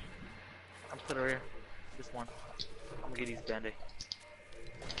 HB. I'm put over here. This one. I'm gonna get these band-aid.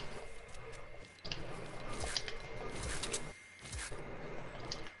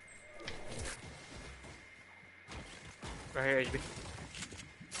 Right here, HB.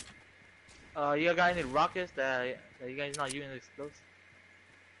 You got any rockets that you guys not using to explode?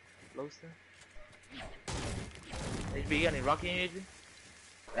 HB, you got any rocket in you, HB?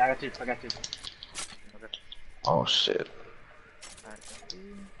 Yeah, I got two. Okay. Oh shit. Alright, thank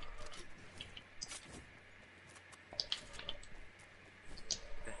you.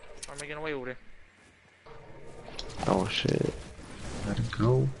 Okay, start making away over there. Oh shit. Let it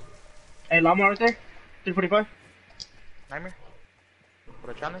go. Hey, llama right there. 345. Nightmare? For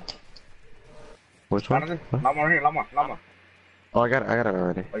the challenge? Which one? Jonathan, What? llama right here. Llama. Oh, I got it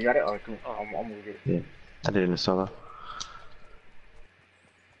already. Oh, you got it? Alright, cool. Oh. I'm gonna get it. Yeah. I did it in solo.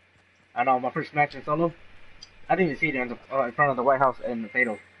 I know, my first match in solo. I didn't even see it in front of the White House in the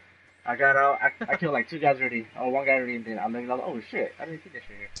Fatal. I got out, I killed like 2 guys already. Oh, 1 guy already, and then I looked and I was like, oh shit, I didn't see this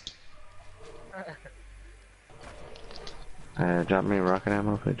shit here. Drop me rocket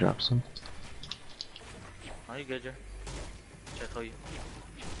ammo if it drops some. Oh, you good, Jer? Should I tell you?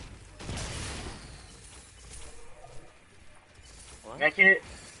 What? Make it.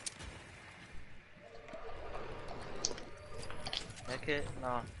 Make it?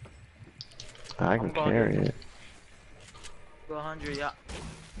 No. I can carry it. Go 100, yeah.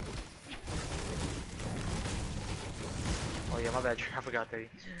 Oh yeah, my bad, Jer. I forgot 30.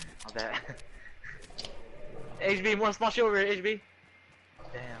 My bad. HB, more small shit over here, HB.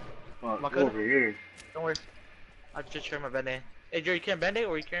 Damn. Fuck, My go over here. Don't worry. I just carry my band-aid. Hey, Jer, you can't band-aid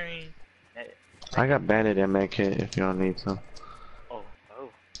or you carrying... I got banded and med kit if y'all need some. Oh.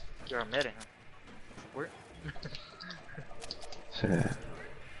 You're a medic, huh? Where? Shit.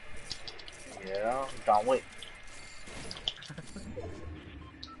 Yeah, John Wick.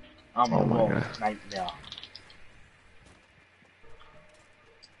 I'm Oh a my wolf. God. Night now.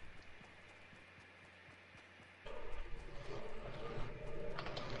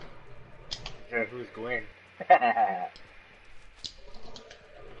 Sure, who's going?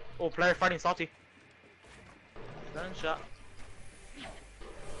 Oh, player fighting salty. Gunshot.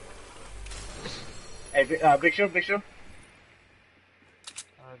 Hey, Big Show. Jer,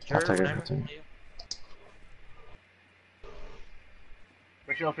 I'll take it, Nightmare, I'll take it. yeah.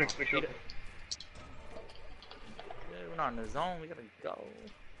 Big Show. Yeah, we're not in the zone, we gotta go.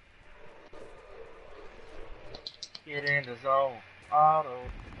 Get in the zone. Auto.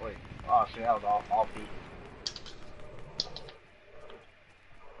 Wait. Oh shit, that was all beat.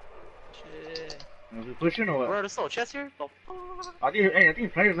 Shit. Is we pushing or what? Bro, there's still a chest here? The fuck? I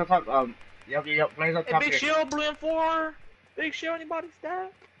think players on top. Yep, players on Hey, top big here. shield, blue M4. Big shield, anybody stab?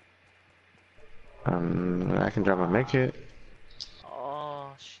 I can drop my med kit.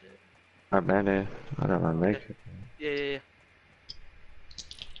 Oh, shit. I banded. I got my med kit. Yeah.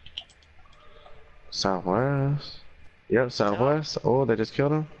 Southwest. Yep, southwest. Oh, they just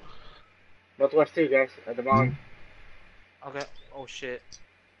killed him. Northwest too, guys. At the bottom. Okay. Oh, shit.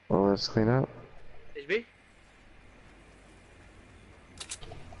 Well, let's clean up. HB?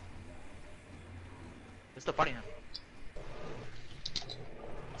 What's the fighting him?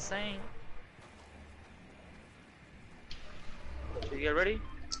 Insane. Should you get ready?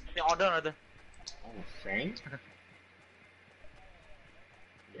 Yeah, all done right there. Oh, same.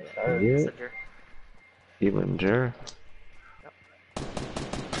 Yes, Yeah. sir. Sit there. Even Jer.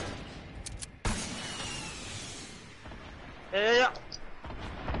 Yeah.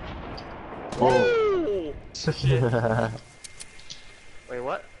 Oh. Woo! Shit. Wait,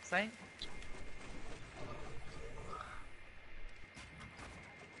 what? Same?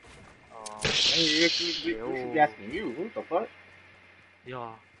 Oh, Hey, we should be asking you. What the fuck?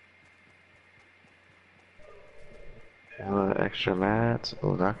 yeah. Extra mats.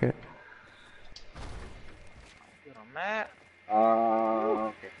 Oh, rocket. Get on Matt.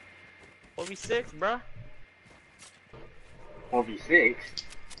 Okay. 4v6, bruh. 4v6?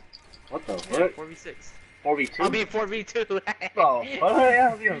 What the Yeah, fuck? 4v6. 4v2? I'll be 4v2. Oh, fuck? I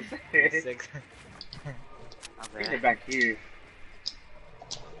was gonna say. 6. Bring it back here.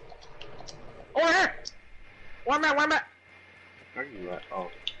 Over here! One man. Where are you at? Oh.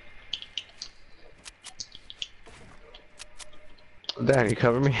 Damn, you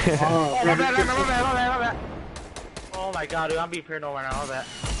cover me. Oh, my bad. Oh my god, dude, I'm being paranoid right now, my bad.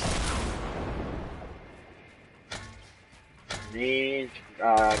 Me,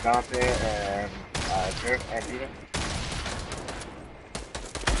 Dante, and, Jerk, and Dina.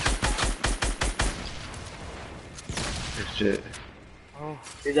 Shit. Oh.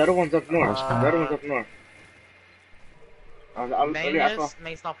 The other one's up north. The Uh, other one's up north.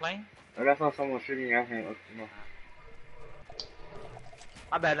 Main's not playing? I saw someone shooting at him up north.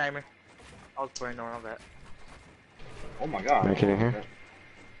 My bad, Nightmare. I was paranoid, my bad. Oh my god. Make it in here?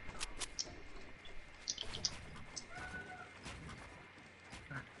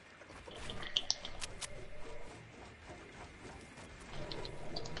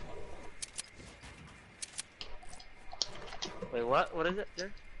 Wait, what? What is it,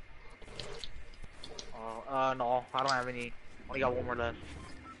 dude? Oh, no, I don't have any Only got one more left.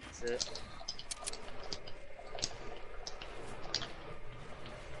 That's it.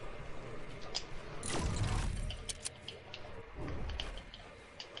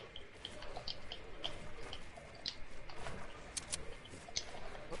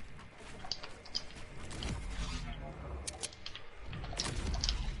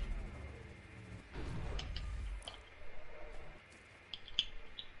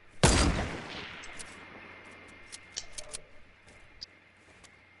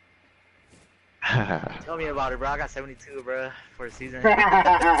 Tell me about it, bro. I got 72, bro, for the season. Fuck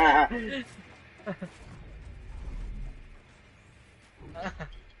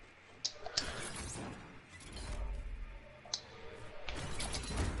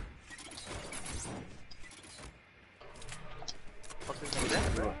this nigga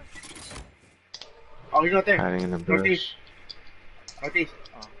that, bro. Oh, he's right there. Hiding in the Northeast. bush. Northeast.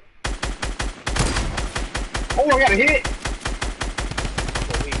 Oh, I got a hit.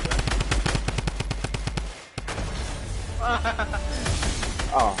 Oh, wait, bro.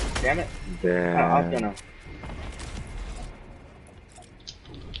 Oh, damn it. Damn. I was gonna.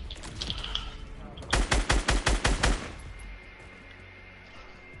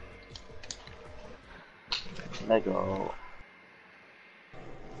 Let go.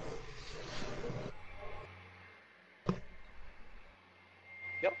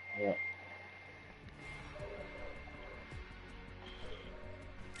 Yep. Yeah.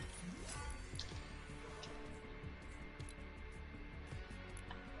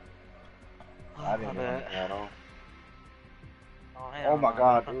 I didn't My know bad. that at all. Oh, hell Oh my no.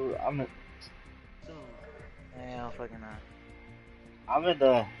 god, dude. I'm Dude. Hell fucking not. in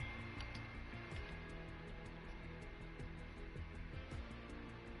the.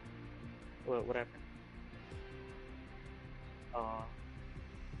 What happened?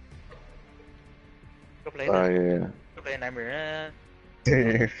 Go play Oh this. yeah. Go play Nightmare.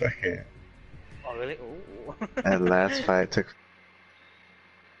 Fucking. Oh, really? Ooh. That last fight took.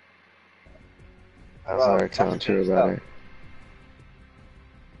 I was Bro, already telling that's you good about stuff. it.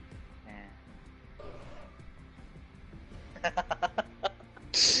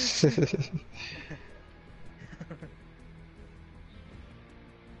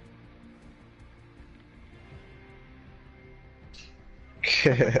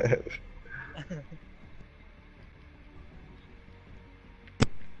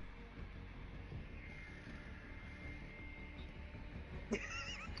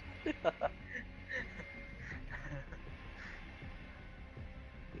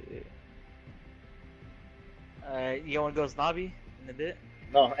 You want to go snobby in a bit?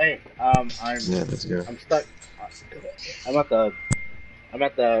 No, hey, Yeah, let's go. I'm stuck. I'm at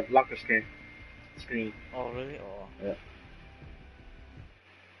the locker screen. Oh, really? Oh. Yeah.